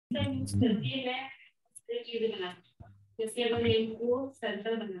All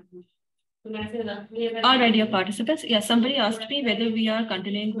right, dear participants. Yes, somebody asked me whether we are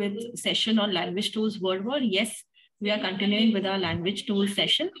continuing with session on language tools WordWall. Yes, we are continuing with our language tools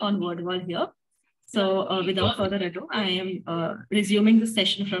session on WordWall here. So without further ado, I am resuming the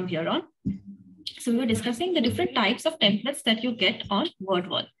session from here on. So we were discussing the different types of templates that you get on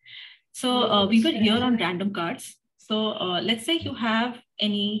WordWall. So we were here on random cards. So let's say you have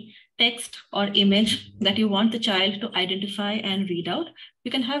any text or image that you want the child to identify and read out.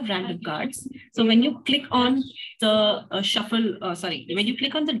 You can have random cards. So when you click on the when you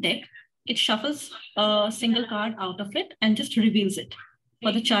click on the deck, it shuffles a single card out of it and just reveals it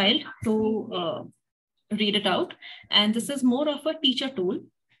for the child to read it out. And this is more of a teacher tool,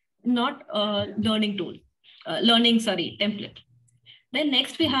 not a learning tool, template. Then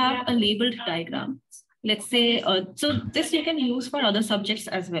next we have a labeled diagram. Let's say, so this you can use for other subjects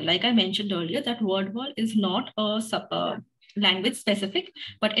as well. Like I mentioned earlier, that WordWall is not a language specific,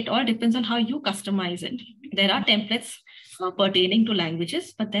 but it all depends on how you customize it. There are templates pertaining to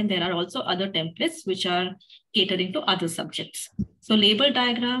languages, but then there are also other templates which are catering to other subjects. So label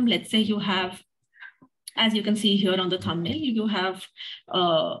diagram, let's say you have, as you can see here on the thumbnail, you have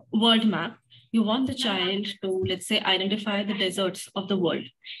a world map. You want the child to, let's say, identify the deserts of the world.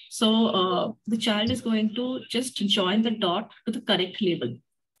 So the child is going to just join the dot to the correct label.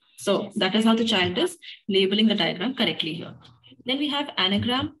 So that is how the child is labeling the diagram correctly here. Then we have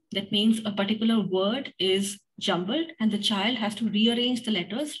anagram. That means a particular word is jumbled and the child has to rearrange the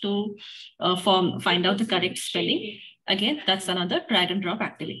letters to find out the correct spelling. Again, that's another drag and drop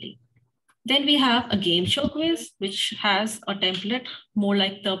activity. Then we have a game show quiz, which has a template more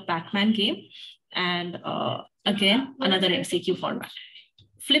like the Pac-Man game. And again, another MCQ format.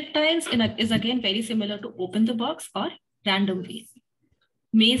 Flip tiles is again very similar to open the box or random wheel.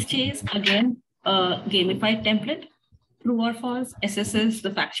 Maze chase, again, a gamified template. True or false assesses the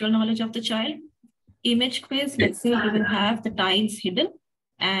factual knowledge of the child. Image quiz, let's say you will have the tiles hidden.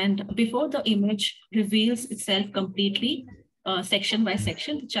 And before the image reveals itself completely, section by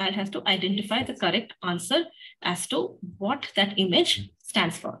section, the child has to identify the correct answer as to what that image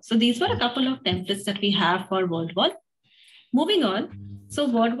stands for. So these were a couple of templates that we have for WordWall. Moving on, so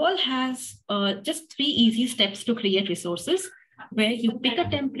WordWall has just 3 easy steps to create resources where you pick a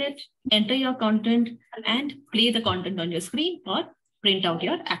template, enter your content, and play the content on your screen or print out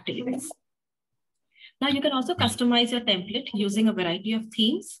your activities. Now you can also customize your template using a variety of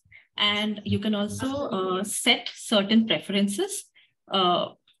themes. And you can also set certain preferences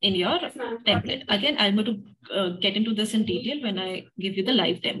in your template. Again, I'm going to get into this in detail when I give you the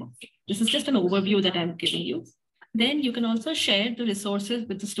live demo. This is just an overview that I'm giving you. Then you can also share the resources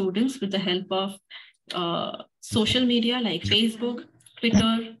with the students with the help of social media like Facebook,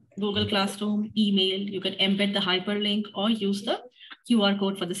 Twitter, Google Classroom, email. You can embed the hyperlink or use the QR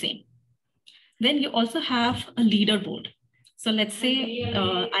code for the same. Then you also have a leaderboard. So let's say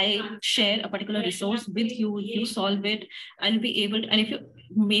I share a particular resource with you, you solve it, I'll be able to, and if you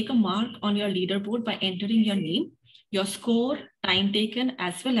make a mark on your leaderboard by entering your name, your score, time taken,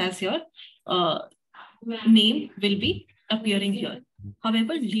 as well as your name will be appearing here.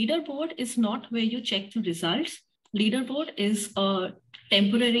 However, leaderboard is not where you check the results. Leaderboard is a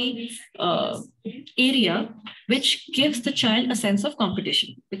temporary area which gives the child a sense of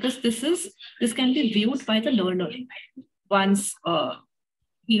competition, because this can be viewed by the learner once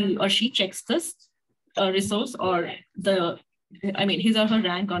he or she checks this resource or his or her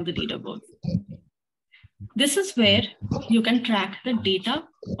rank on the leaderboard. This is where you can track the data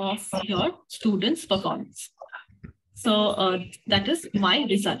of your students' performance. So that is my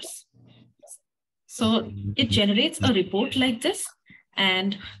results. So it generates a report like this,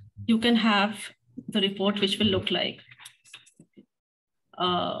 and you can have the report which will look like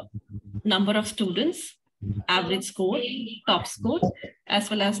number of students, average score, top score,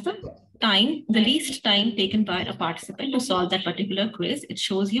 as well as the time, the least time taken by a participant to solve that particular quiz. It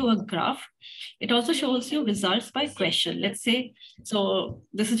shows you a graph. It also shows you results by question. Let's say, so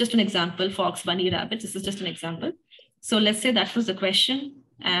this is just an example, fox, bunny, rabbit. This is just an example. So let's say that was the question,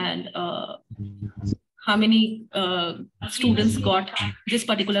 and how many students got this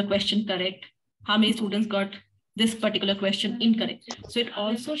particular question correct? How many students got this particular question incorrect? So it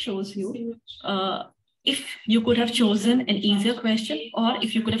also shows you if you could have chosen an easier question or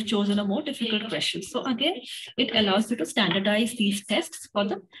if you could have chosen a more difficult question. So again, it allows you to standardize these tests for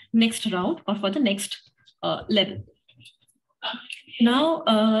the next round or for the next level.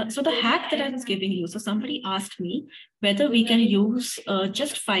 Now, so the hack that I was giving you, so somebody asked me whether we can use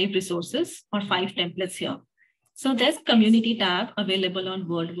just 5 resources or 5 templates here. So there's a community tab available on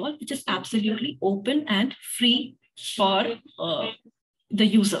WordWall, which is absolutely open and free for the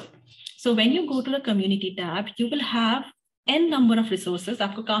user. So when you go to the community tab, you will have n number of resources.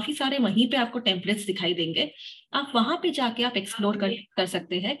 आपको काफी सारे वहीं पे आपको templates दिखाई देंगे. आप वहां पे जाके आप explore कर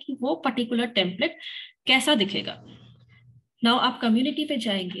सकते हैं कि वो particular template कैसा दिखेगा. Now आप community पे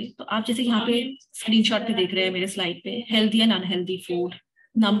जाएंगे तो आप जैसे यहाँ पे screenshot पे देख रहे हैं मेरे slide पे healthy and unhealthy food,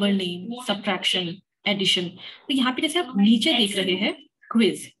 number name, subtraction, addition. तो यहाँ पे जैसे आप नीचे देख रहे हैं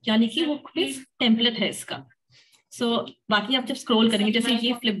quiz, यानी कि वो quiz template है इसका. So बाकी आप जब scroll करेंगे जैसे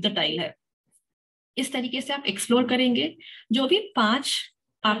ये flip the tile है, इस तरीके से आप एक्सप्लोर करेंगे. जो भी 5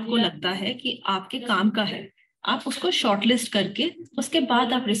 आपको लगता है कि आपके काम का है, आप उसको शॉर्टलिस्ट करके उसके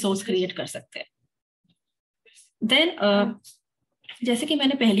बाद आप रिसोर्स क्रिएट कर सकते हैं. देन जैसे कि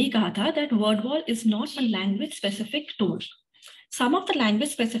मैंने पहले ही कहा था that वर्डवॉल is not a language specific tool. Some of the language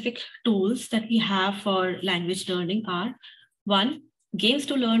specific tools that we have for language learning are, one, games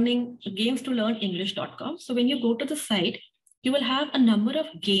to learn English.com. So when you go to the site, you will have a number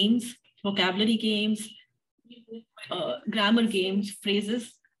of games, vocabulary games, grammar games, phrases,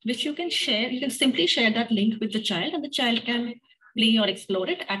 which you can share. You can simply share that link with the child and the child can play or explore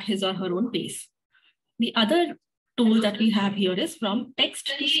it at his or her own pace. The other tool that we have here is from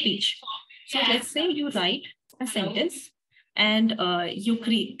text to speech. So let's say you write a sentence and you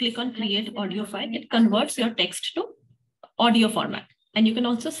click on create audio file. It converts your text to audio format. And you can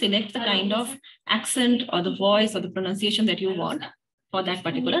also select the kind of accent or the voice or the pronunciation that you want for that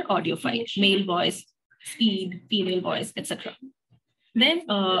particular audio file, male voice, speed, female voice, etc. Then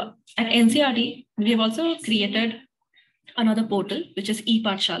at NCERT, we have also created another portal, which is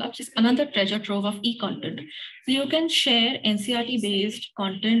ePathshala, which is another treasure trove of e-content. So you can share NCERT-based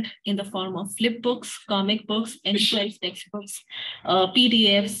content in the form of flip books, comic books, enterprise textbooks,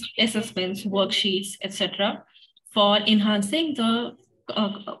 PDFs, assessments, worksheets, etc., for enhancing the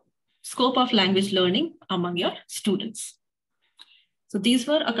scope of language learning among your students. So these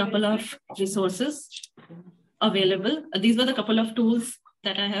were a couple of resources available. These were the couple of tools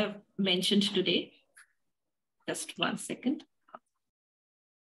that I have mentioned today. Just one second.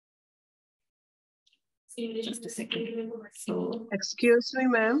 Just a second. So, excuse me,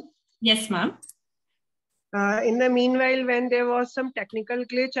 ma'am. Yes, ma'am. In the meanwhile, when there was some technical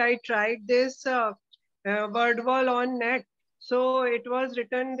glitch, I tried this WordWall on net. So it was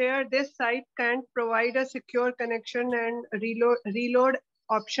written there, this site can't provide a secure connection, and reload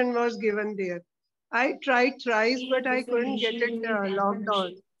option was given there. I tried thrice, but I couldn't get it logged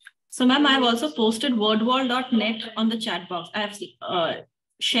on. So ma'am, I have also posted wordwall.net on the chat box. I have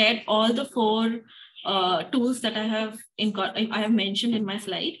shared all the 4 tools that I have mentioned in my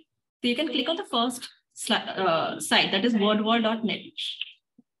slide. So you can click on the first site, that is wordwall.net.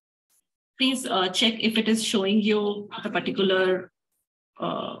 Please check if it is showing you the particular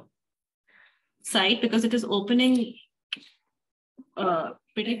site, because it is opening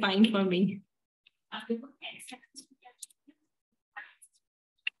pretty fine for me.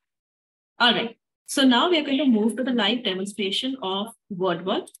 All right, so now we are going to move to the live demonstration of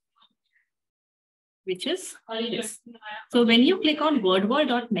WordWall, which is this. So when you click on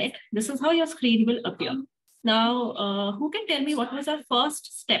wordwall.net, this is how your screen will appear. Now, who can tell me what was our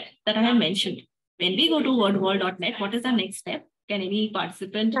first step that I have mentioned? When we go to wordwall.net, what is the next step? Can any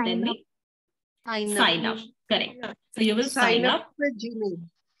participant tell me? Sign up. Correct. So you will sign up with Gmail.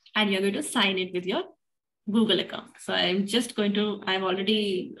 And you're going to sign in with your Google account. So I'm just going to, I've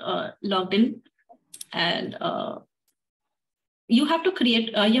already logged in, and you have to create,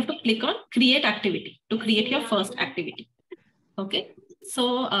 you have to click on create activity to create your first activity. Okay.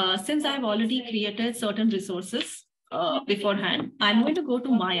 So since I've already created certain resources beforehand, I'm going to go to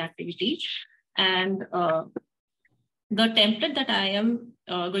my activity, and the template that I am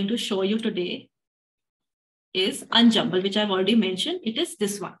going to show you today is Unjumble, which I've already mentioned. It is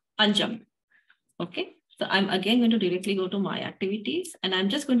this one, Unjumble. Okay. So I'm again going to directly go to my activities, and I'm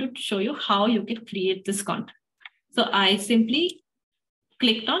just going to show you how you can create this content. So I simply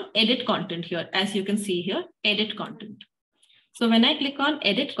clicked on edit content here. As you can see here, edit content. So when I click on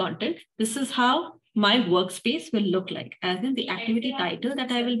edit content, this is how my workspace will look like, as in the activity title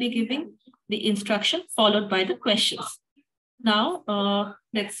that I will be giving, the instruction followed by the questions. Now,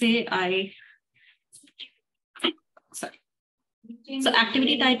 let's say So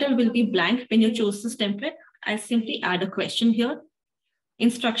activity title will be blank when you choose this template. I simply add a question here.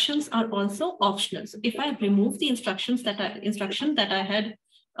 Instructions are also optional. So if I remove the instruction that I had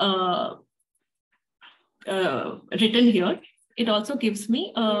written here, it also gives me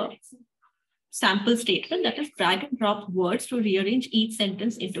a sample statement, that is drag and drop words to rearrange each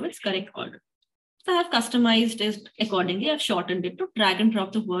sentence into its correct order. So I have customized it accordingly. I've shortened it to drag and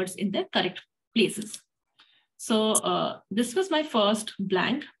drop the words in their correct places. So this was my first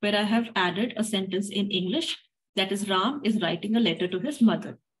blank where I have added a sentence in English. That is, Ram is writing a letter to his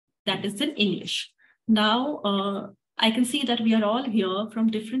mother. That is in English. Now I can see that we are all here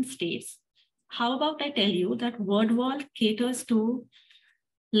from different states. How about I tell you that WordWall caters to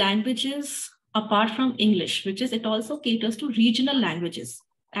languages apart from English, which is it also caters to regional languages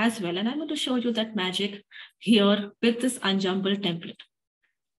as well. And I'm going to show you that magic here with this Unjumble template.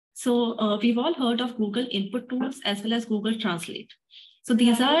 So we've all heard of Google Input Tools as well as Google Translate. So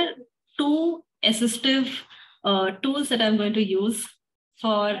these are two assistive tools that I'm going to use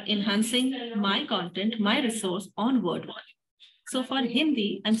for enhancing my content, my resource on WordWall. So for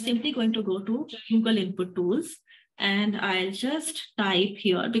Hindi, I'm simply going to go to Google Input Tools and I'll just type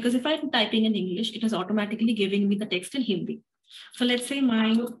here, because if I'm typing in English, it is automatically giving me the text in Hindi. So let's say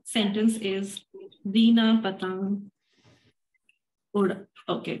my sentence is Veena Patang Uda.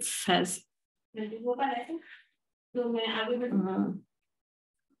 Okay, it says Ura.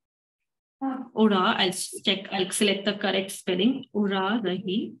 I'll select the correct spelling. Ura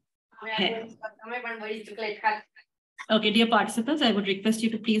rahi hai. Okay, dear participants, I would request you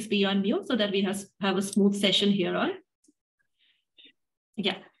to please be on mute so that we have a smooth session here on.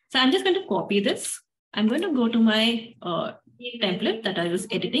 Yeah, so I'm just going to copy this. I'm going to go to my template that I was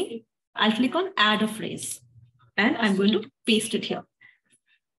editing. I'll click on add a phrase and I'm going to paste it here.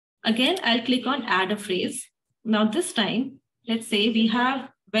 Again, I'll click on add a phrase. Now this time, let's say we have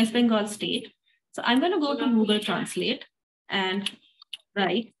West Bengal state. So I'm going to go to Google Translate and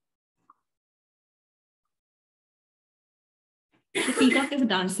write, the peacock is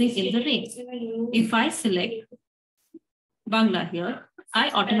dancing in the rain. If I select Bangla here, I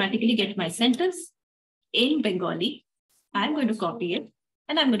automatically get my sentence in Bengali. I'm going to copy it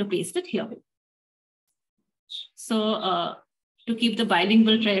and I'm going to paste it here. So to keep the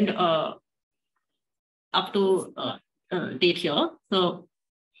bilingual trend up to date here, so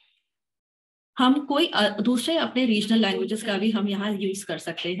हम कोई दूसरे अपने regional languages का भी हम यहाँ use कर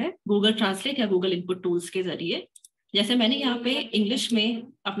सकते हैं गूगल ट्रांसलेट या गूगल इनपुट टूल्स के जरिए. जैसे मैंने यहाँ पे इंग्लिश में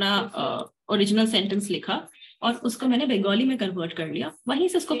अपना ओरिजिनल सेंटेंस लिखा और उसको मैंने बंगाली में कन्वर्ट कर लिया, वहीं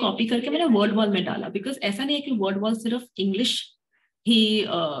से उसको कॉपी करके मैंने वर्डवॉल में डाला. बिकॉज ऐसा नहीं है कि वर्डवॉल सिर्फ इंग्लिश ही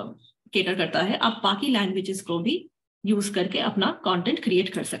केटर करता है, आप बाकी लैंग्वेजेस को भी यूज करके अपना कंटेंट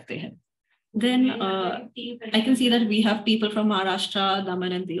क्रिएट कर सकते हैं. Then I can see that we have people from Maharashtra,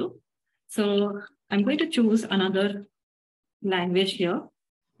 Daman and Diu. So I'm going to choose another language here.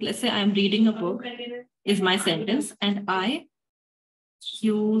 Let's say I'm reading a book is my sentence and I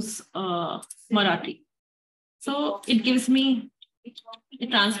use Marathi. So it gives me,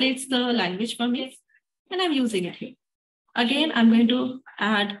 it translates the language for me and I'm using it here. Again, I'm going to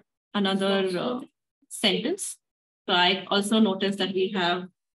add another sentence. So I also noticed that we have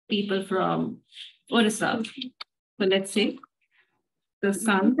people from Orissa. So let's say the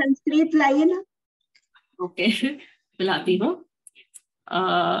sun. Sanskrit लाइए ना. Okay, बुलाती हूँ.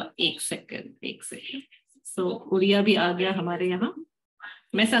 एक second. So Odia भी आ गया हमारे यहाँ.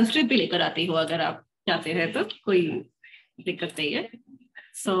 मैं संस्कृत भी लेकर आती हूँ अगर आप चाहते हैं तो, कोई दिक्कत नहीं है.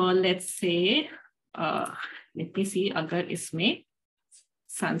 So let's say let me see अगर इसमें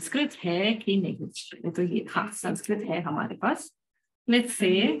संस्कृत है कि नहीं. तो ये हाँ संस्कृत है हमारे पास. Let's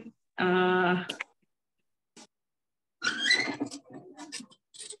say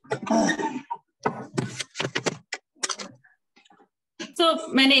So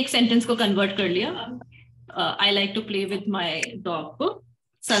मैंने एक सेंटेंस को कन्वर्ट कर लिया. I like to play with my dog को.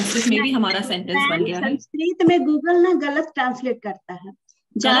 संस्कृत में भी हमारा सेंटेंस बन गया है. संस्कृत में गूगल ना गलत ट्रांसलेट करता है,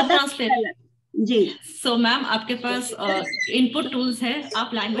 गलत ट्रांसलेट जी. सो मैम आपके पास इनपुट टूल्स है,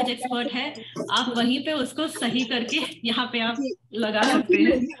 आप लैंग्वेज एक्सपर्ट है, आप वहीं पे उसको सही करके यहाँ पे आप लगा सकते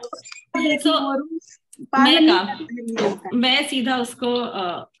हैं. So मैं सीधा उसको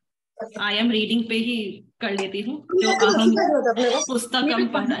आई एम रीडिंग पे ही कर लेती हूँ, जो अहम पुस्तक हम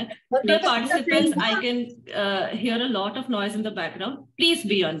पढ़ रहे हैं. Dear participants, I can hear a lot of noise in the background. Please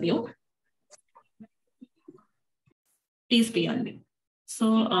be on mute. Please be on mute. So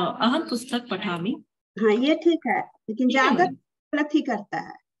अहम पुस्तक पठामी. हाँ ये ठीक है, लेकिन ज्यादा गलत ही करता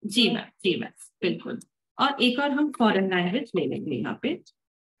है. जी मैम बिल्कुल. और एक और हम फॉरेन लैंग्वेज ले लेंगे यहाँ पे,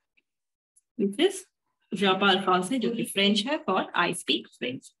 which is Jean-Paul Français, जो कि फ्रेंच है, फॉर आई स्पीक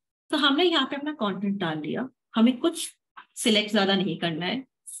फ्रेंच. तो हमने यहाँ पे अपना कंटेंट डाल दिया, हमें कुछ सिलेक्ट ज्यादा नहीं करना है.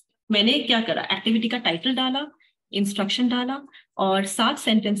 मैंने क्या करा, एक्टिविटी का टाइटल डाला, इंस्ट्रक्शन डाला और 7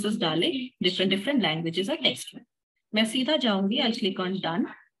 सेंटेंसेस डाले डिफरेंट लैंग्वेजेस और टेक्स्ट में. मैं सीधा जाऊंगी, आई क्लिक ऑन डन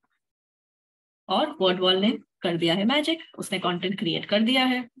और वर्डवॉल ने कर दिया है मैजिक, उसने कंटेंट क्रिएट कर दिया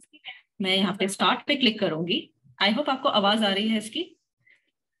है. मैं यहाँ पे स्टार्ट पे क्लिक करूंगी। आई होप आपको आवाज आ रही है इसकी।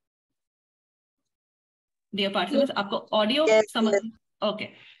 डियर पार्टिसिपेंट्स, आपको ऑडियो समझ? ओके,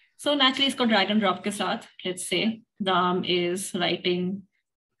 सो नेचुरली इसको ड्रैग एंड ड्रॉप के साथ, let's say Ram is writing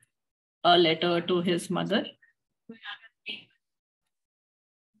a letter to his mother,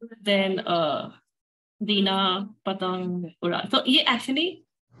 then दीना पतंग उड़ा। तो ये एक्चुअली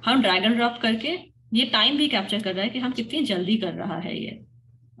हम ड्रैग एंड ड्रॉप करके ये टाइम भी कैप्चर कर रहा है कि हम कितनी जल्दी कर रहा है ये।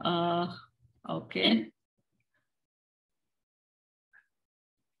 ओके,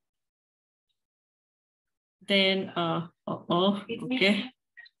 then okay, okay,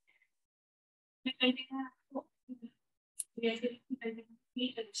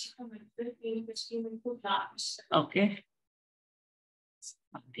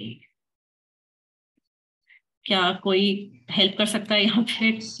 क्या कोई हेल्प कर सकता है यहाँ पे?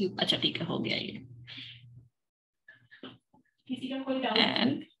 अच्छा ठीक है, हो गया ये।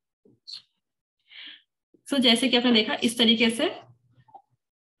 एंड सो जैसे कि आपने देखा इस तरीके से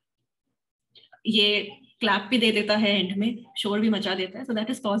ये क्लैप भी दे देता है, एंड में शोर भी मचा देता है। So that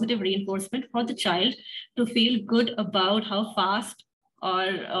is positive reinforcement for the child to feel good about how fast or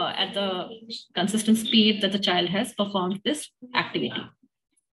at the consistent speed that the child has performed this activity.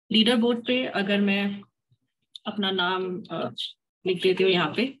 Leaderboard पे अगर मैं अपना नाम लिख देती हूँ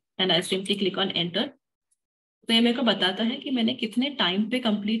यहाँ पे and I simply click on enter, तो ये मेरे को बताता है कि मैंने कितने टाइम पे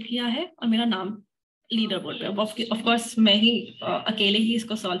कंप्लीट किया है और मेरा नाम लीडर बोर्ड पे। ऑफ कोर्स मैं ही अकेले ही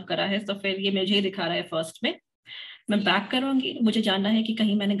इसको सॉल्व करा है, तो फिर ये मुझे ही दिखा रहा है फर्स्ट में। मैं बैक करूंगी, मुझे जानना है कि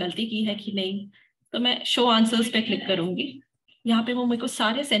कहीं मैंने गलती की है कि नहीं, तो मैं शो आंसर्स पे क्लिक करूंगी। यहाँ पे वो मेरे को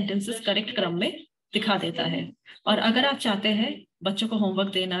सारे सेंटेंसेस करेक्ट क्रम में दिखा देता है। और अगर आप चाहते हैं बच्चों को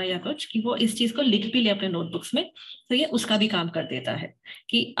होमवर्क देना या कुछ कि वो इस चीज को लिख भी ले अपने नोटबुक्स में, तो ये उसका भी काम कर देता है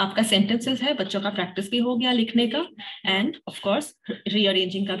कि आपका सेंटेंसेस है, बच्चों का प्रैक्टिस भी हो गया लिखने का, एंड ऑफ कोर्स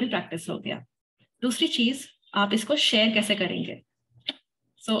रीअरेंजिंग का भी प्रैक्टिस हो गया। दूसरी चीज, आप इसको शेयर कैसे करेंगे?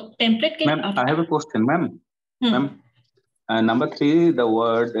 सो टेम्पलेट के ma'am, I have a question ma'am. Number 3, the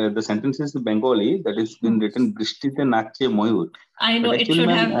word, the sentence is Bengali, that is been written Brishtite Nache Moyur. I know it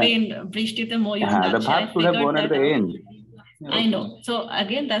should have been Brishtite Moyur Nache. The verb should have gone at the end. I know. So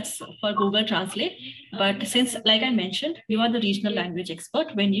again, that's for Google Translate. But since, like I mentioned, you are the regional language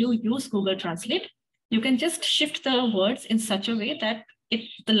expert, when you use Google Translate, you can just shift the words in such a way that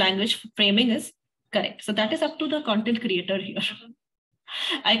the language framing is correct. So that is up to the content creator here.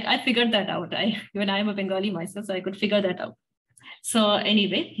 I figured that out. When I am a Bengali myself, so I could figure that out. So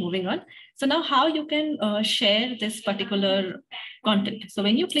anyway, moving on. So now how you can share this particular content. So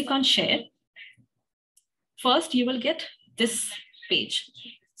when you click on share, first you will get this page.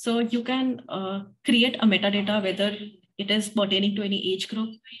 So you can create a metadata, whether it is pertaining to any age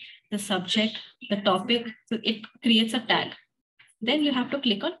group, the subject, the topic. So it creates a tag. Then you have to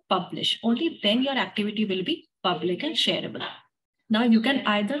click on publish. Only then your activity will be public and shareable. Now you can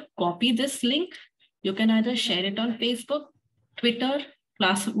either copy this link, you can either share it on Facebook, Twitter,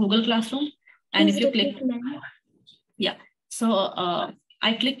 Google Classroom, and if you click, yeah. So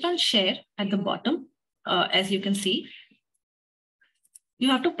I clicked on share at the bottom. As you can see, you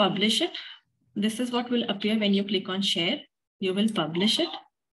have to publish it. This is what will appear when you click on share. You will publish it,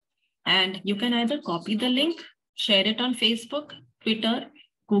 and you can either copy the link, share it on Facebook, Twitter,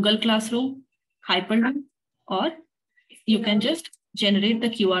 Google Classroom, Hyperlink, or you can just generate the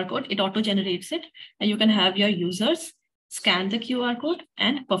QR code. It auto generates it, and you can have your users scan the QR code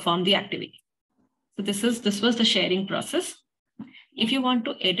and perform the activity. So this was the sharing process. If you want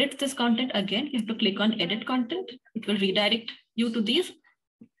to edit this content again, you have to click on edit content. It will redirect you to these.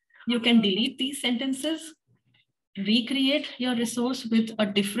 You can delete these sentences, recreate your resource with a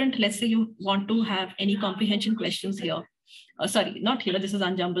different, let's say you want to have any comprehension questions here. Sorry, not here, this is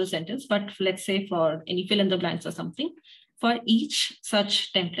unjumbled sentence, but let's say for any fill in the blanks or something. For each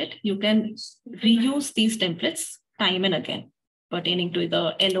such template, you can reuse these templates time and again, pertaining to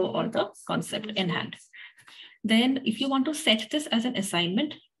the LO or the concept in hand. Then if you want to set this as an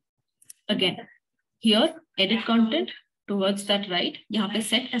assignment, again, here, edit content, towards that right, यहाँ पे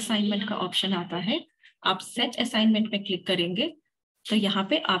set assignment का option आता है. आप set assignment पे click करेंगे, तो यहाँ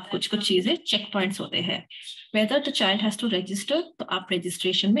पे आप कुछ चीजें check points होते हैं. Whether the child has to register, तो आप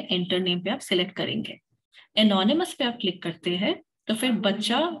registration में enter name पे आप select करेंगे. Anonymous पे आप क्लिक करते हैं, तो फिर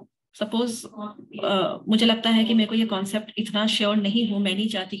बच्चा सपोज मुझे लगता है कि मेरे को ये कॉन्सेप्ट इतना श्योर नहीं हूँ, मैं नहीं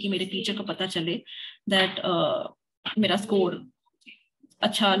चाहती कि मेरे टीचर को पता चले दैट मेरा स्कोर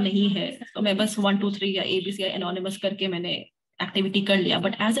अच्छा नहीं है, तो मैं बस 1 2 3 या ABC या एनोनिमस करके मैंने एक्टिविटी कर लिया।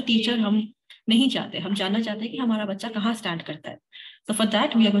 बट एज अ टीचर हम नहीं चाहते, हम जानना चाहते हैं कि हमारा बच्चा कहाँ स्टैंड करता है। So for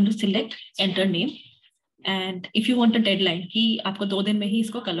that we are going to select enter name. And if you want a deadline कि आपको 2 दिन में ही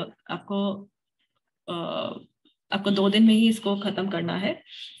इसको आपको 2 दिन में ही इसको खत्म करना है,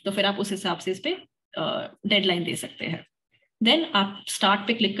 तो फिर आप उस हिसाब से इस पे डेडलाइन दे सकते हैं। देन आप स्टार्ट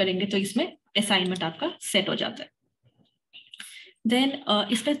पे क्लिक करेंगे तो इसमें असाइनमेंट आपका सेट हो जाता है। देन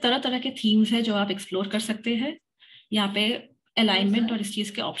इस पे तरह तरह के थीम्स है जो आप एक्सप्लोर कर सकते हैं। यहाँ पे अलाइनमेंट और इस चीज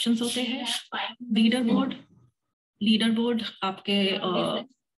के ऑप्शंस होते हैं। लीडर बोर्ड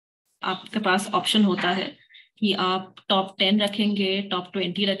आपके पास ऑप्शन होता है कि आप टॉप 10 रखेंगे, टॉप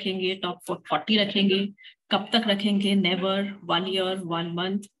 20 रखेंगे, टॉप 40 रखेंगे, कब तक रखेंगे, नेवर, 1 ईयर, 1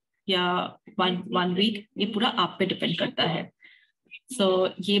 मंथ या 1 वीक, ये पूरा आप पे डिपेंड करता है।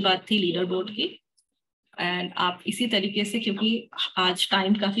 सो ये बात थी लीडर बोर्ड की। एंड आप इसी तरीके से, क्योंकि आज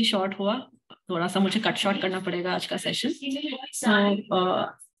टाइम काफी शॉर्ट हुआ, थोड़ा सा मुझे कट शॉर्ट करना पड़ेगा आज का सेशन। सो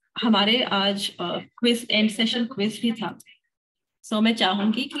हमारे आज क्विज एंड सेशन क्विज भी था। सो मैं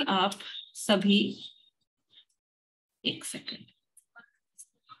चाहूंगी कि आप सभी, एक सेकंड,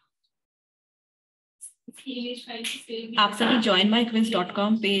 आप सभी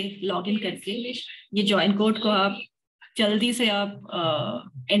joinmyquiz.com पे लॉग इन करके ये ज्वाइन कोड को आप जल्दी से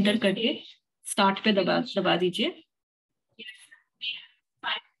आप एंटर करके स्टार्ट पे दबा दीजिए।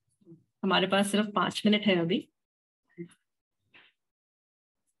 हमारे पास सिर्फ 5 मिनट है अभी।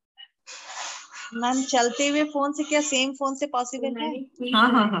 मैम चलते हुए फोन से क्या सेम फोन से पॉसिबल है?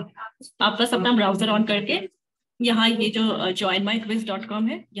 हाँ, आप बस अपना ब्राउजर ऑन करके यहाँ ये जो joinmyquiz.com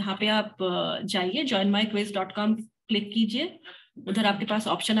है, यहाँ पे आप जाइए, joinmyquiz.com क्लिक कीजिए। उधर आपके पास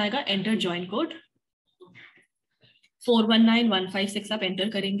ऑप्शन आएगा एंटर ज्वाइन कोड 419156 आप एंटर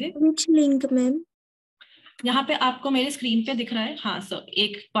करेंगे। Which link, ma'am? यहाँ पे आपको मेरे स्क्रीन पे दिख रहा है। हाँ सर,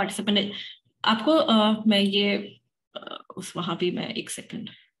 एक पार्टिसिपेंट आपको मैं ये उस वहां पे मैं एक सेकंड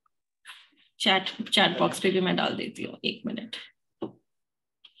चैट बॉक्स पे भी मैं डाल देती हूँ, 1 मिनट।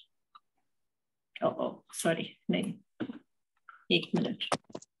 सॉरी, नहीं, 1 मिनट।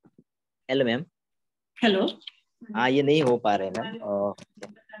 Hello ma'am. हेलो। हाँ, ये नहीं हो पा रहे मैम।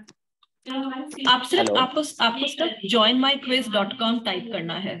 आपको सिर्फ joinmyquiz.com टाइप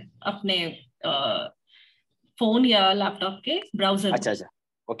करना है अपने फोन या लैपटॉप के ब्राउजर। अच्छा,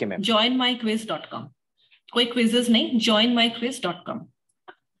 ओके मैम। joinmyquiz.com, कोई क्विजेस नहीं, joinmyquiz.com।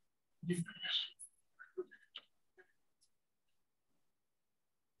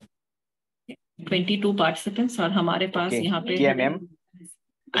 22 पार्टिसिपेंट्स और हमारे पास यहाँ पे किया मैम।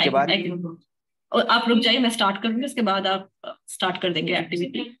 उसके बाद और आप रुक जाइए, मैं स्टार्ट करूंगी, उसके बाद आप स्टार्ट कर देंगे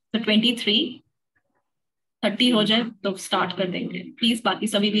एक्टिविटी। तो 30 हो जाए तो स्टार्ट कर देंगे। प्लीज बाकी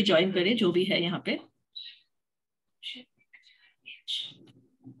सभी भी ज्वाइन करें जो भी है यहाँ पे।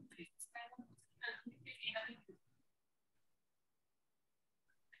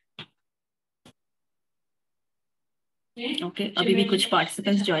 ओके, अभी भी कुछ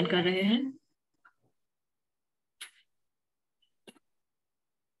पार्टिसिपेंट्स ज्वाइन कर रहे हैं।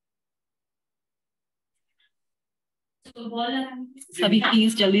 सभी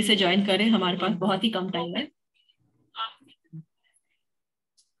प्लीज जल्दी से ज्वाइन करें, हमारे पास बहुत ही कम टाइम है।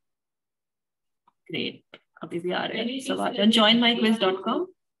 ग्रेट, अभी भी आ रहे हैं सब। आ जाओ, joinmyquiz.com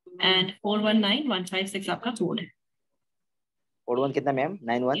एंड 419156 आपका कोड है। कोड 1 कितना मैम?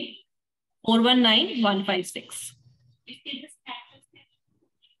 91 419156।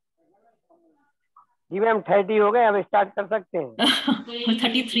 जी मैम 30 हो गए, अब स्टार्ट कर सकते हैं।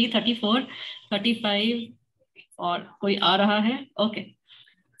 33, 34, 35 और कोई आ रहा है। ओके,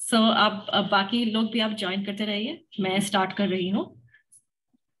 सो आप अब बाकी लोग भी आप ज्वाइन करते रहिए, मैं स्टार्ट कर रही हूँ।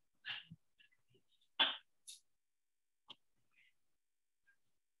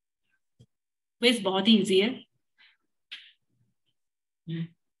 क्विज बहुत ही इजी है।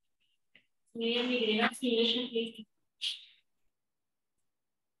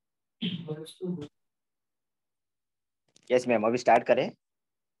 यस मैम, अभी स्टार्ट करें।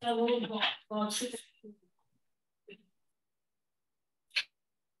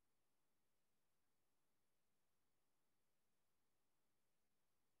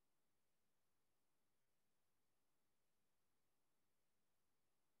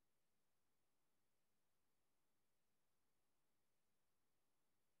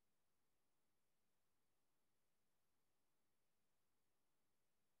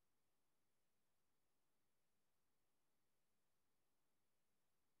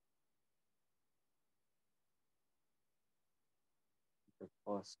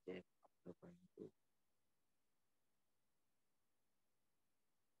 First step after going to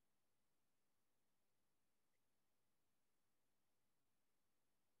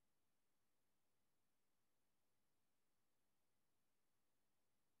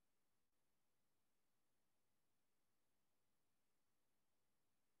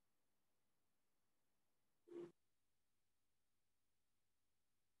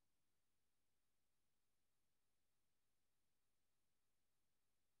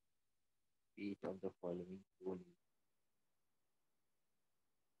each of the following rule.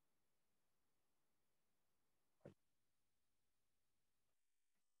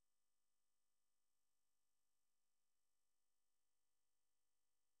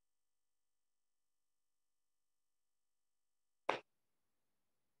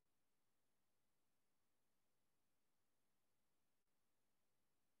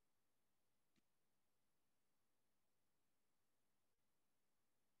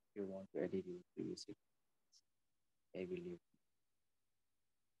 You want to edit your previous sequence, I believe.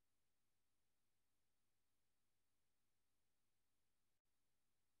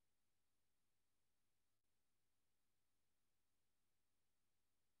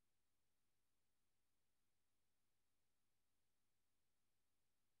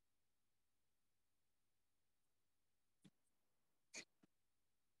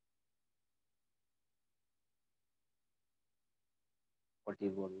 What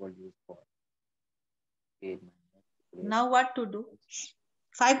is word word used for? Now what to do?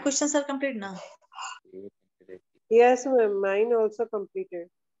 5 questions are complete now. Yes, ma'am. Mine also completed.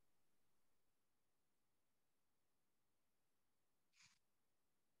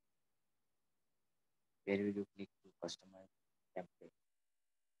 Where will you click to customize template?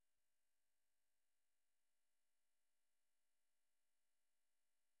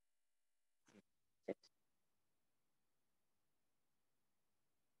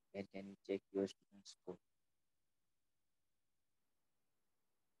 Where can you check your students' score?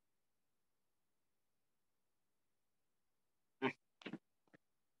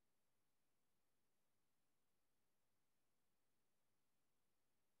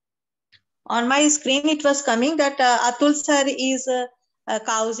 On my screen, it was coming that Atul sir is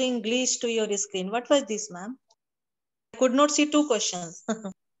causing glitch to your screen. What was this, ma'am? I could not see 2 questions.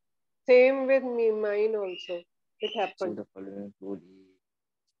 Same with me, mine also. It So happened. the following rule is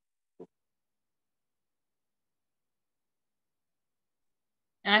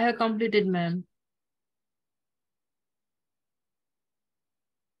I have completed, ma'am.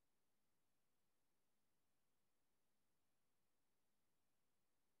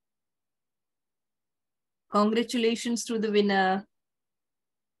 Congratulations to the winner.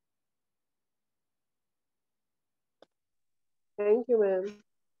 Thank you, ma'am.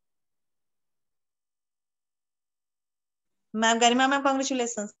 Ma'am, Garima ma'am,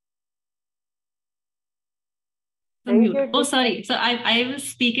 congratulations. Thank you. Oh, sorry. So I was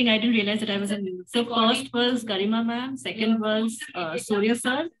speaking. I didn't realize that I was on mute. So first was Garima ma'am, second was Surya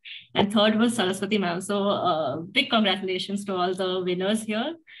sir, and third was Saraswati ma'am. So big congratulations to all the winners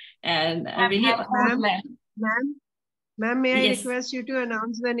here. And I'm really Ma'am, may I Yes. request you to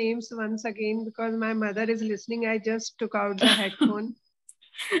announce the names once again because my mother is listening. I just took out the headphone.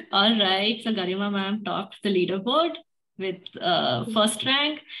 All right. So Garima ma'am topped the leaderboard with first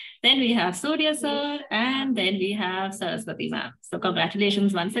rank. Then we have Surya sir, and then we have Saraswati ma'am. So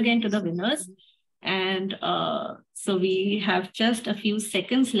congratulations once again to the winners. And so we have just a few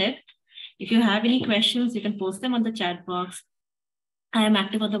seconds left. If you have any questions, you can post them on the chat box. I am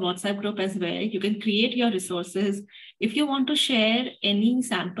active on the WhatsApp group as well. You can create your resources. If you want to share any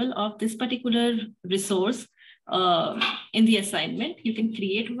sample of this particular resource in the assignment, you can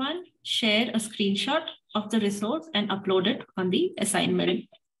create one, share a screenshot of the resource and upload it on the assignment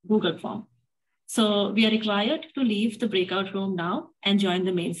Google form. So we are required to leave the breakout room now and join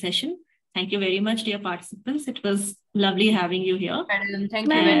the main session. Thank you very much, dear participants. It was lovely having you here. Thank you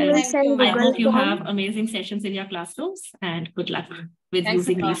very much. Thank you. I hope you have amazing sessions in your classrooms and good luck with Thanks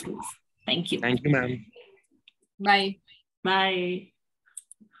using a lot. these tools. Thank you. Thank you, ma'am. Bye. Bye.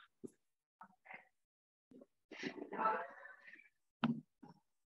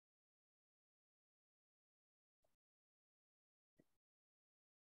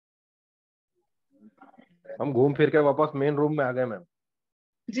 हम घूम फिर के वापस main room में आ गए ma'am.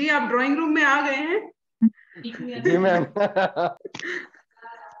 जी आप drawing room में आ गए हैं? जी मैम।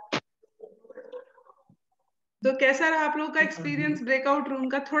 तो कैसा रहा आप लोगों का एक्सपीरियंस ब्रेकआउट रूम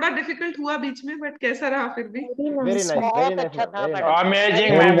का? थोड़ा डिफिकल्ट हुआ बीच में, बट कैसा रहा फिर भी? वेरी नाइस, बहुत अच्छा था madam.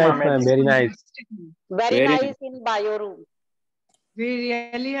 Amazing ma'am, very nice, Very nice in bio room. We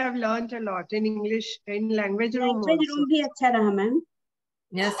really have learned a lot in English, in language room language also. Room भी अच्छा रहा ma'am.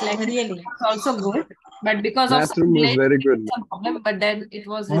 Yes, like really, it's also good, but because of Math room was very good. some problem, but then it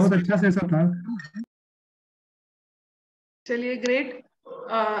was. बहुत अच्छा session था। चलिए great,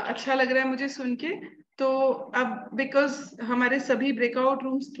 अच्छा लग रहा है मुझे सुन के। तो अब बिकॉज हमारे सभी ब्रेकआउट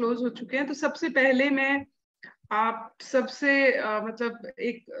रूम्स क्लोज हो चुके हैं, तो सबसे पहले मैं आप सबसे मतलब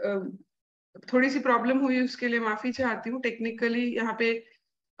एक थोड़ी सी प्रॉब्लम हुई उसके लिए माफी चाहती हूँ। टेक्निकली यहाँ पे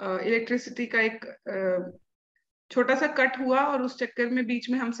इलेक्ट्रिसिटी का एक छोटा सा कट हुआ और उस चक्कर में बीच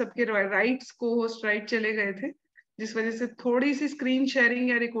में हम सबके राइट्स को होस्ट राइट चले गए थे, जिस वजह से थोड़ी सी स्क्रीन शेयरिंग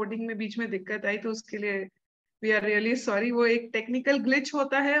या रिकॉर्डिंग में बीच में दिक्कत आई, तो उसके लिए वी आर रियली सॉरी। वो एक टेक्निकल ग्लिच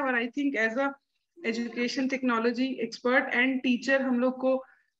होता है और I think as a education technology expert and teacher हम लोग को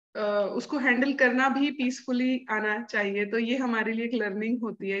उसको हैंडल करना भी पीसफुली आना चाहिए, तो ये हमारे लिए एक लर्निंग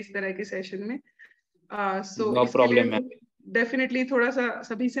होती है इस तरह के सेशन में। नो प्रॉब्लम है। डेफिनेटली थोड़ा सा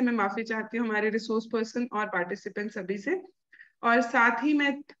सभी से मैं माफी चाहती हूँ, हमारे रिसोर्स पर्सन और पार्टिसिपेंट सभी से, और साथ ही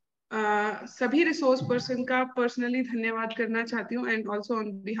मैं सभी रिसोर्स पर्सन का पर्सनली धन्यवाद करना चाहती हूँ and also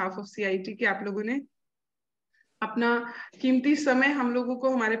on behalf of CIT कि आप लोगों ने अपना कीमती समय हम लोगों को,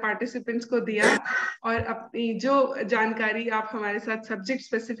 हमारे पार्टिसिपेंट्स को दिया और अपनी जो जानकारी आप हमारे साथ सब्जेक्ट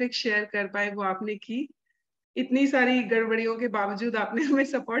स्पेसिफिक शेयर कर पाए वो आपने की। इतनी सारी गड़बड़ियों के बावजूद आपने हमें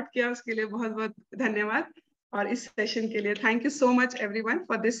सपोर्ट किया, उसके लिए बहुत बहुत धन्यवाद। और इस सेशन के लिए thank you so much everyone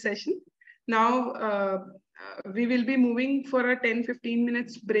for this session. Now we will be moving for a 10-15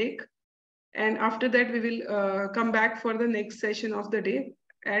 minutes break, and after that we will come back for the next session of the day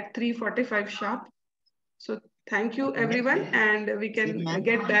at 3:45 sharp. So thank you everyone and we can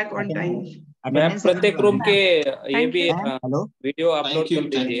get back on time. Ma'am प्रत्येक room के ये भी video upload कर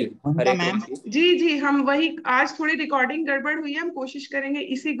दीजिए हर एक room की। जी हम वही, आज थोड़ी रिकॉर्डिंग गड़बड़ हुई है, हम कोशिश करेंगे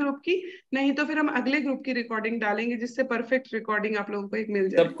इसी ग्रुप की, नहीं तो फिर हम अगले ग्रुप की रिकॉर्डिंग डालेंगे जिससे परफेक्ट रिकॉर्डिंग आप लोगों को एक मिल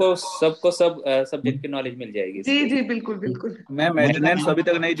जाए। सबको सब सब्जेक्ट की नॉलेज मिल जाएगी। जी बिल्कुल बिल्कुल। मैम अटेंडेंस अभी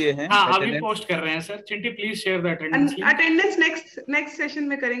तक नहीं दिए हैं। अभी पोस्ट कर रहे हैं sir. चिंटी please share the attendance. Attendance next session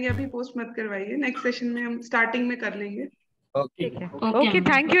में करेंगे, अभी पोस्ट मत करवाइए, नेक्स्ट सेशन में हम स्टार्टिंग में कर लेंगे। Okay,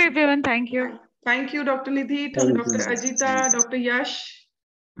 thank you everyone. Thank you, Dr. Nidhi, Dr. Ajita, Dr. Yash,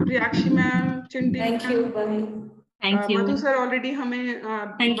 Priyakshi ma'am, Chinti ma'am. Thank you. Madhu sir already हमें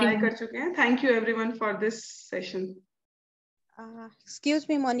bye कर चुके हैं। Thank you everyone for this session. Excuse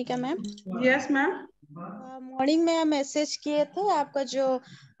me, Monica ma'am. Yes ma'am. Morning में message किए थे आपका जो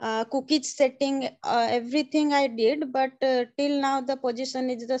cookies setting everything I did, but till now the position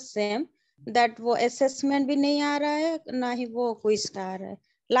is the same, that वो असेसमेंट भी नहीं आ रहा है ना ही वो क्विज का आ रहा है।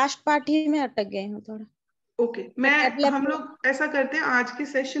 लास्ट पार्ट ही में अटक गए हूँ थोड़ा। ओके हम लोग ऐसा करते हैं, आज के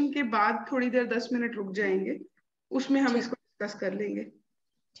सेशन के बाद थोड़ी देर 10 मिनट रुक जाएंगे, उसमें हम इसको डिस्कस कर लेंगे।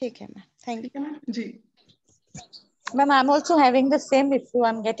 ठीक है ma'am, thank you ma'am. Ji ma'am, I am also having the same issue,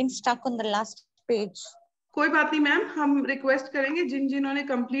 I am getting stuck on the last page. कोई बात नहीं मैम, हम रिक्वेस्ट करेंगे जिन्होंने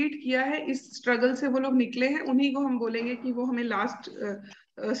कंप्लीट किया है, इस स्ट्रगल से वो लोग निकले हैं, उन्हीं को हम बोलेंगे कि वो हमें लास्ट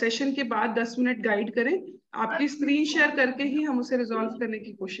सेशन के बाद 10 मिनट गाइड करें। आपकी स्क्रीन शेयर करके ही हम उसे रिजॉल्व करने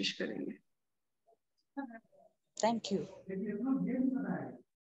की कोशिश करेंगे। Thank you.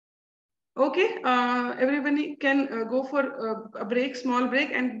 Okay, everybody can go for a break, small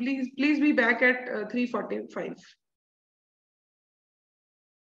break, and please be back at 3:45.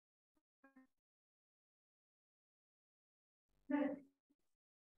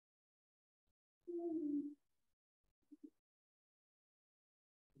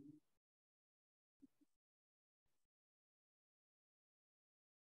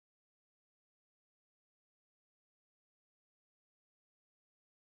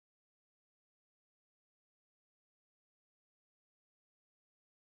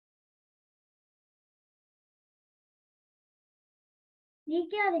 ये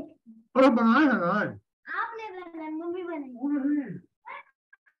क्या अरे बनाए यार, आपने बनाया, मम्मी बनाई।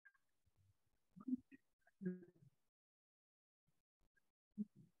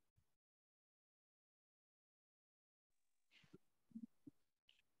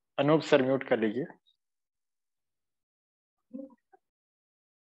 अनूप सर म्यूट कर लीजिए।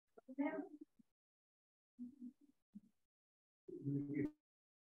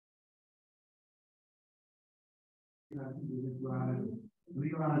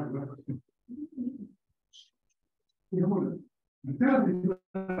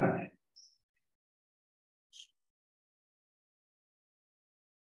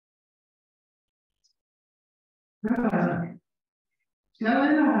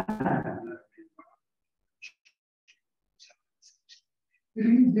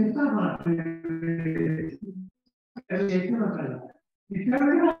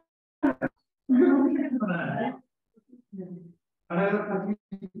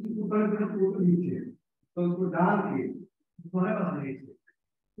 तो उसको डाल के दोबारा बना लीजिए,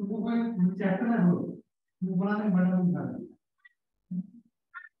 तो वो चैप्टर ना हो, वो बनाने में बड़ा मुश्किल है।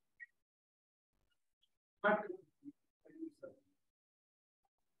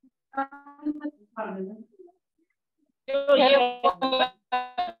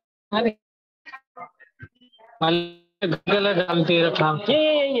 डालते रखा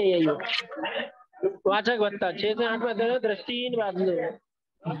ये वाचक बत्ता 6 से 8 में दृष्टिहीन बादल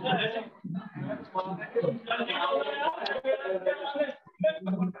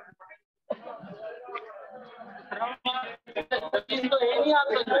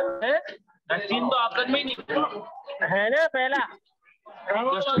तीन तो आपस में ही नहीं है ना पहला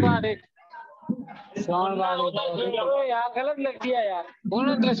यार गलत लग दिया यार।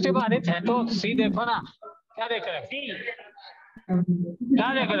 दोनों दृष्टि बाधित है तो सी देखो ना, क्या देख रहे हो,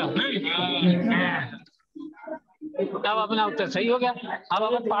 क्या देख रहे हो। अब अपना उत्तर सही हो गया। अब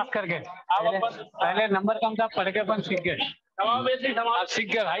अपन पास कर गए। पहले नंबर कम था, पढ़ के अपन सीख गए। अब सीख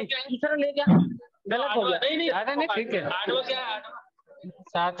गए भाई। दूसरा ले गया, गलत हो गया। अरे नहीं ठीक है।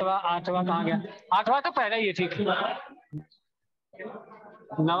 सातवां आठवां कहाँ गया? आठवां तो पहले ही ठीक।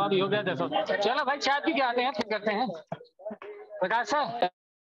 नवा भी हो गया 10। चलो भाई चाय पी के आते हैं, फिर करते हैं। प्रकाश सर।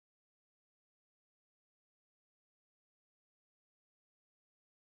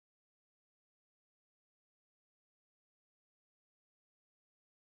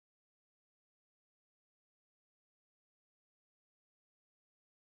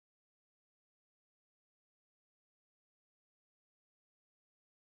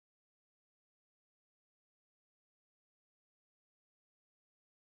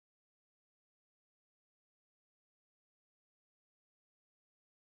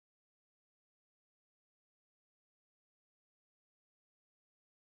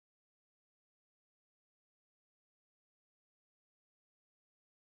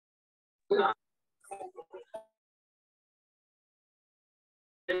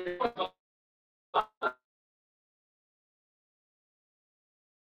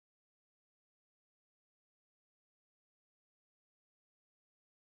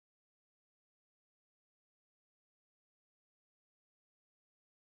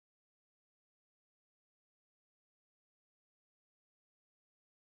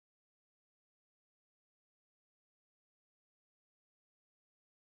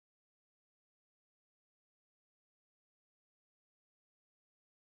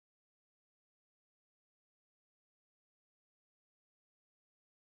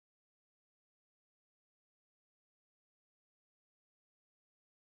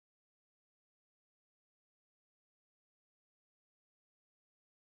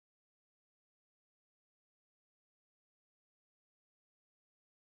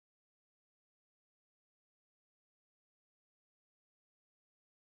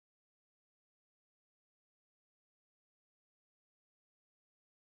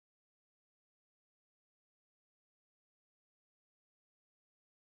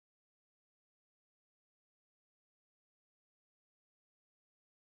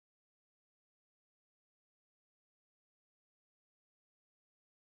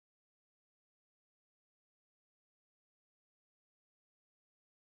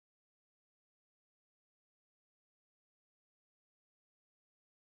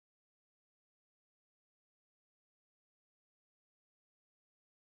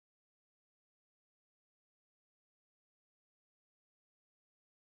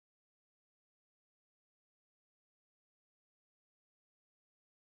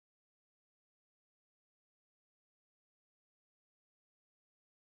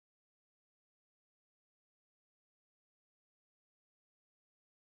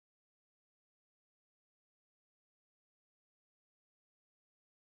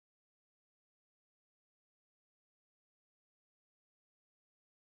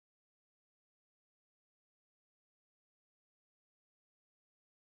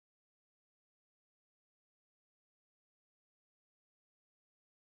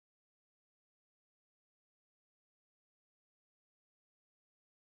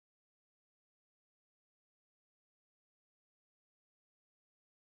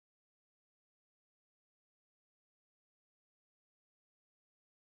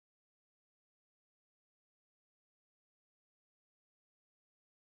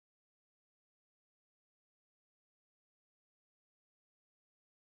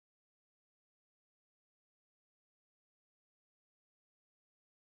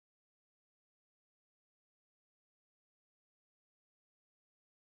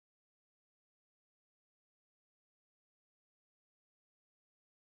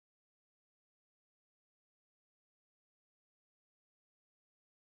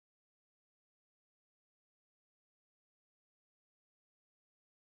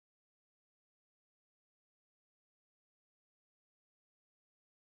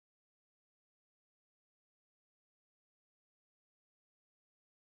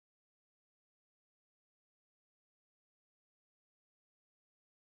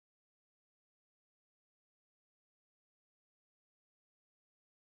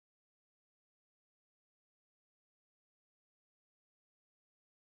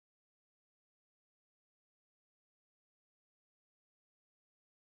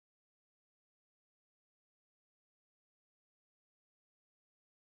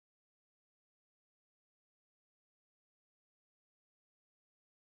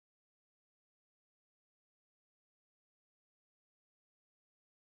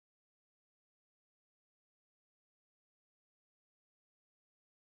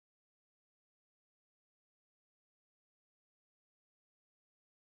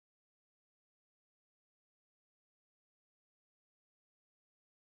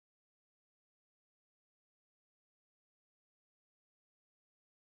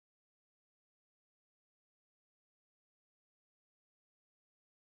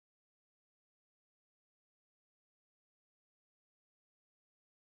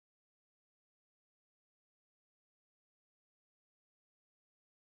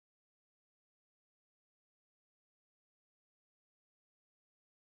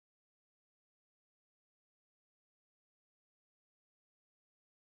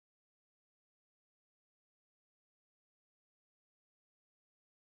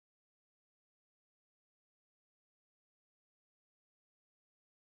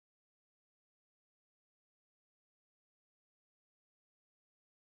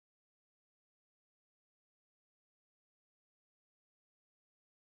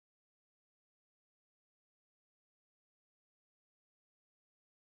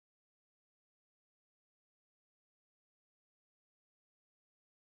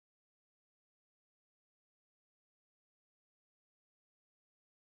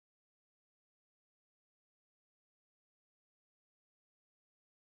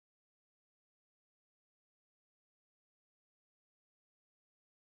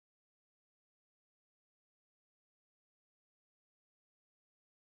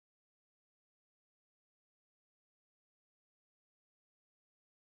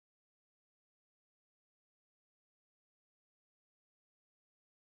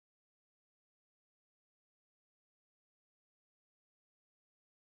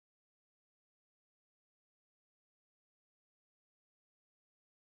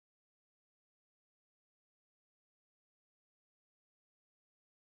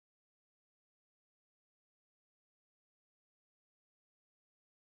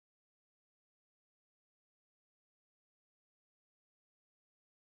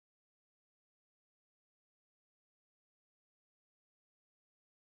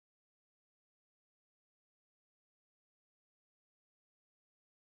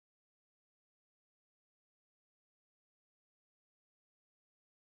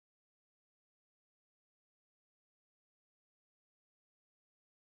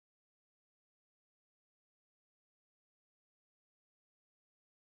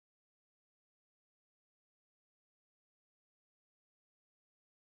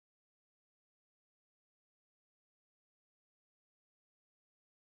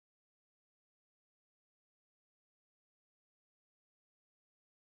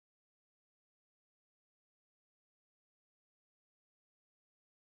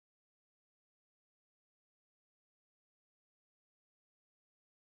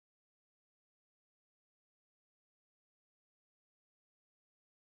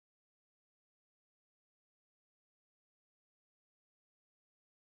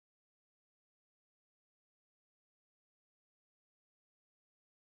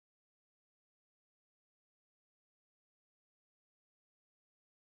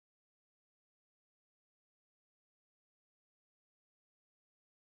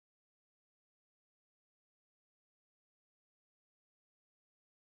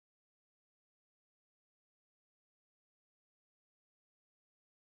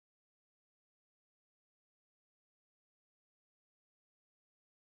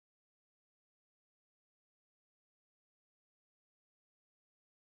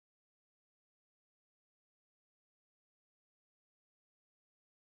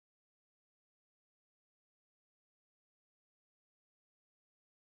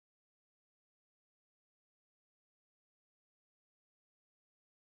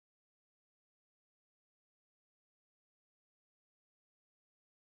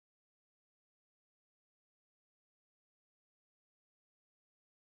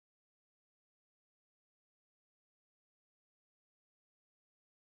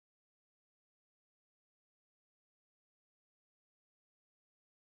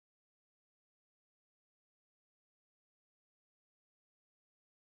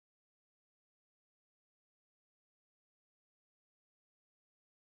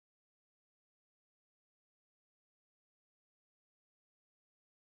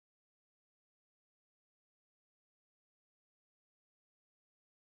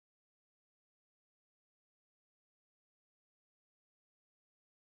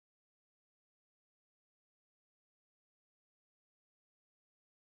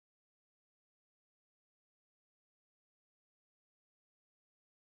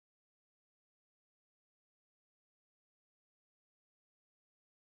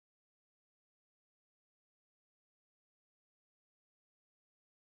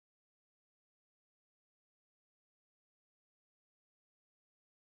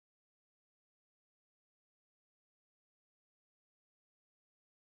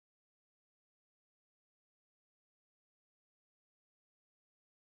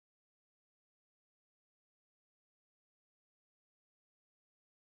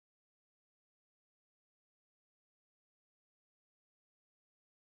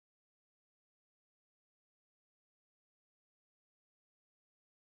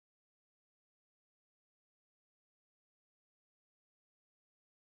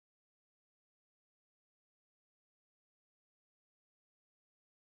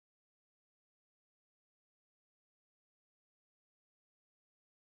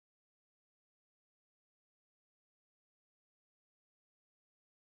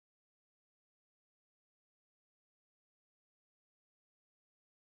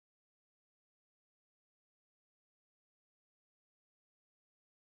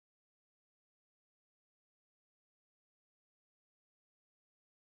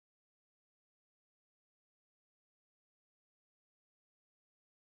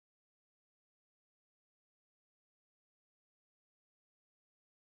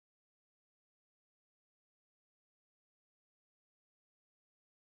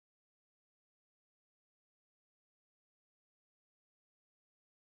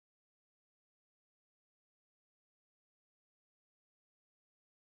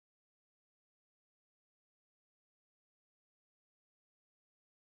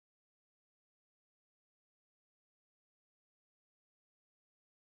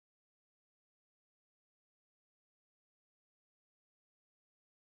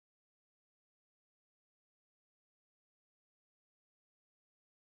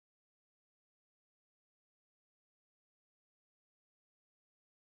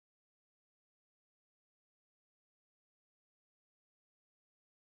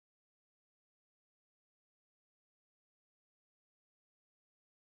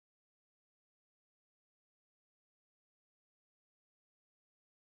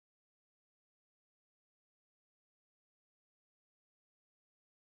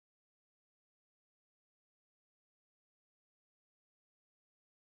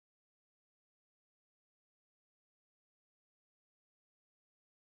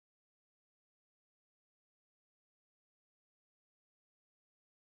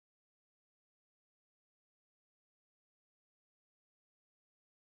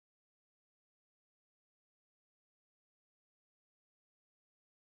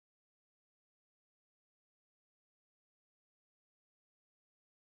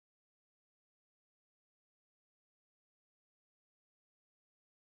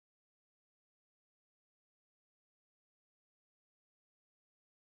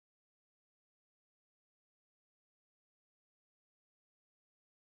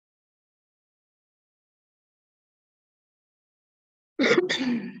 मैम।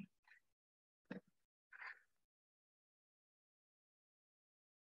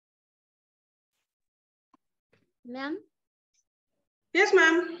 Yes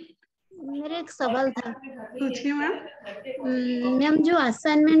ma'am. मेरा एक सवाल था। पूछिए मैम। मैम जो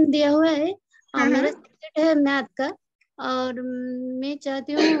असाइनमेंट दिया हुआ है मेरा सब्जेक्ट है मैथ का, और मैं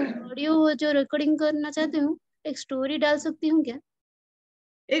चाहती हूँ ऑडियो जो रिकॉर्डिंग करना चाहती हूँ, एक स्टोरी डाल सकती हूँ क्या?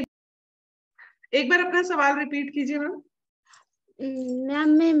 एक बार अपना सवाल रिपीट कीजिए मैम। मैम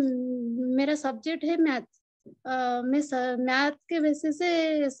मैं मेरा सब्जेक्ट है मैथ। मैं मैथ के बेसिस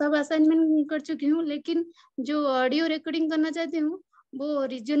से सब असाइनमेंट कर चुकी हूँ, लेकिन जो ऑडियो रिकॉर्डिंग करना चाहती हूँ वो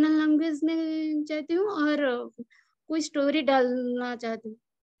रीजनल लैंग्वेज में चाहती हूँ, और कोई स्टोरी डालना चाहती हूँ,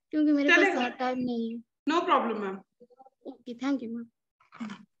 क्योंकि मेरे पास टाइम नहीं है। No problem ma'am. Okay, thank you ma'am.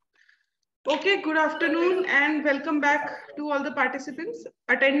 Okay, good afternoon and welcome back to all the participants.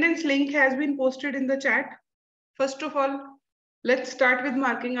 Attendance link has been posted in the chat. First of all, let's start with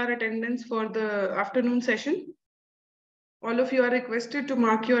marking our attendance for the afternoon session. All of you are requested to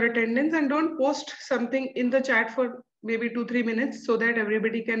mark your attendance and don't post something in the chat for maybe 2-3 minutes so that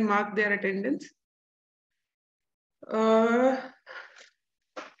everybody can mark their attendance.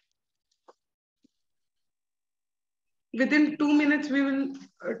 Within 2 minutes, we will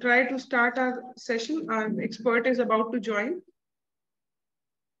try to start our session. Our expert is about to join.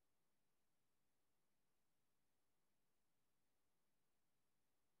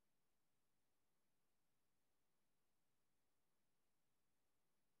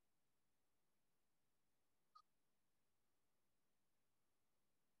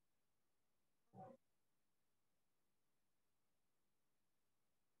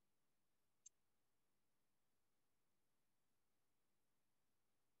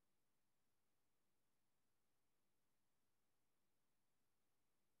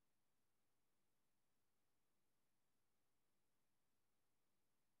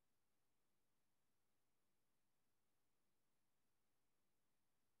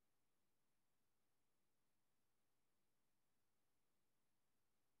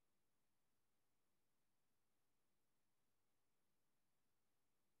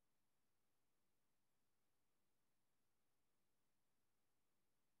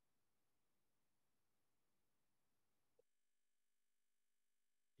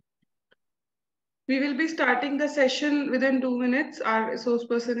 We will be starting the session within 2 minutes. Our resource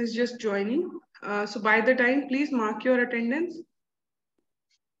person is just joining. So by the time, please mark your attendance.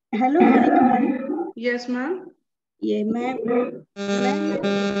 Hello. Yes, ma'am. ये मैं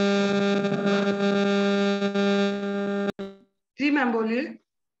जी ma'am बोलिए।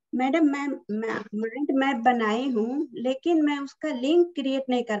 Madam मैं mind map बनाई हूँ, लेकिन मैं उसका link create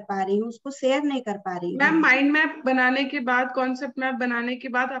नहीं कर पा रही हूँ, उसको शेयर नहीं कर पा रही हूँ। मैम माइंड मैप बनाने के बाद, कॉन्सेप्ट मैप बनाने के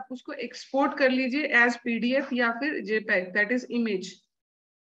बाद आप उसको एक्सपोर्ट कर लीजिए एज पीडीएफ या फिर जेपीईजी, दैट इज इमेज।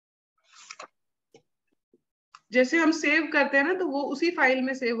 जैसे हम सेव करते हैं ना, तो वो उसी फाइल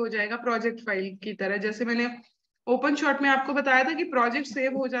में सेव हो जाएगा, प्रोजेक्ट फाइल की तरह। जैसे मैंने ओपन शॉट में आपको बताया था कि प्रोजेक्ट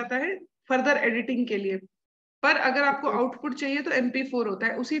सेव हो जाता है फर्दर एडिटिंग के लिए, पर अगर आपको आउटपुट चाहिए तो MP4 होता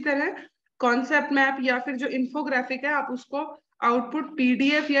है। उसी तरह कॉन्सेप्ट मैप या फिर जो इन्फोग्राफिक है, आप उसको आउटपुट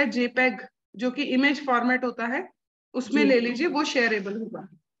PDF या JPEG, जो कि इमेज फॉर्मेट होता है, उसमें ले लीजिए, वो शेयरेबल होगा।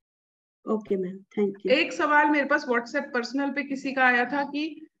 Okay ma'am, thank you. एक सवाल मेरे पास व्हाट्सएप पर्सनल पे किसी का आया था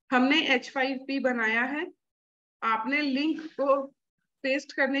कि हमने H5P बनाया है, आपने लिंक को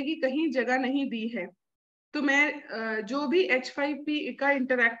पेस्ट करने की कहीं जगह नहीं दी है। तो मैं जो भी H5P का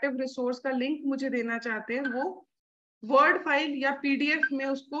इंटरैक्टिव रिसोर्स का लिंक मुझे देना चाहते हैं, वो वर्ड फाइल या PDF में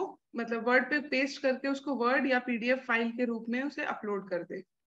उसको, मतलब वर्ड पे पेस्ट करके उसको वर्ड या PDF फाइल के रूप में उसे अपलोड कर दे।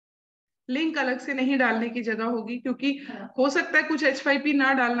 लिंक अलग से नहीं डालने की जगह होगी, क्योंकि हो सकता है कुछ H5P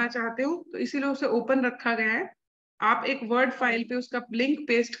ना डालना चाहते हो, तो इसीलिए उसे ओपन रखा गया है। आप एक वर्ड फाइल पे उसका लिंक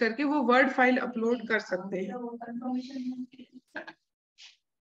पेस्ट करके वो वर्ड फाइल अपलोड कर सकते हैं।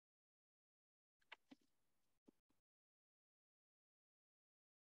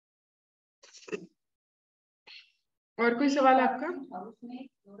 और कोई सवाल आपका?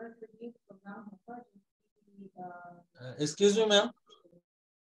 Excuse me, ma'am.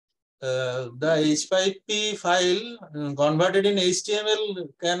 The H5P file converted in HTML,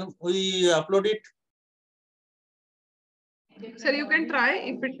 can we upload it? Sir, you can try.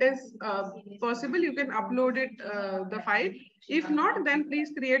 If it is possible, you can upload it, the file. If not, then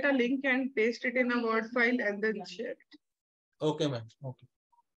please create a link and paste it in a Word file and then share it. Okay, ma'am. Okay.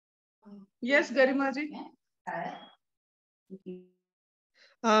 Yes, Garima ji.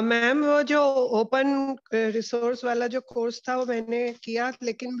 Ma'am वो जो open resource वाला जो course था वो मैंने किया,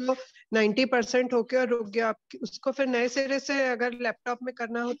 लेकिन वो 90% होके और रुक गया। उसको फिर नए सिरे से अगर लैपटॉप में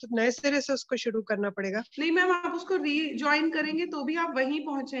करना हो तो नए सिरे से उसको शुरू करना पड़ेगा? नहीं मैम, आप उसको रीज्वाइन करेंगे तो भी आप वहीं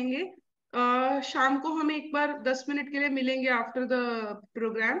पहुंचेंगे। शाम को हम एक बार 10 मिनट के लिए मिलेंगे आफ्टर द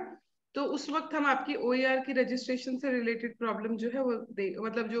प्रोग्राम, तो उस वक्त हम आपकी OER की रजिस्ट्रेशन से रिलेटेड प्रॉब्लम जो है वो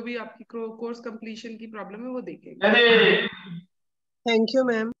मतलब जो भी आपकी कोर्स कंप्लीशन की प्रॉब्लम है वो देखेंगे। Thank you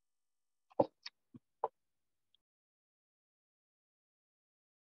ma'am.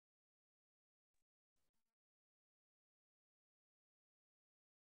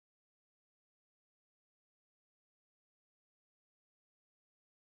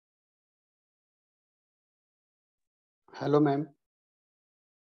 Hello ma'am.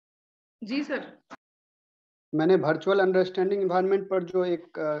 Ji sir. मैंने वर्चुअल अंडरस्टैंडिंग एनवायरनमेंट पर जो एक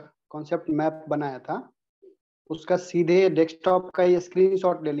कॉन्सेप्ट मैप बनाया था, उसका सीधे डेस्कटॉप का ये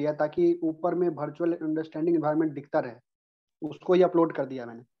स्क्रीनशॉट ले लिया ताकि ऊपर में वर्चुअल अंडरस्टैंडिंग एनवायरनमेंट दिखता रहे, उसको ही अपलोड कर दिया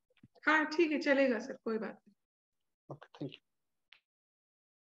मैंने। हाँ ठीक है, चलेगा सर, कोई बात नहीं। Okay, thank you.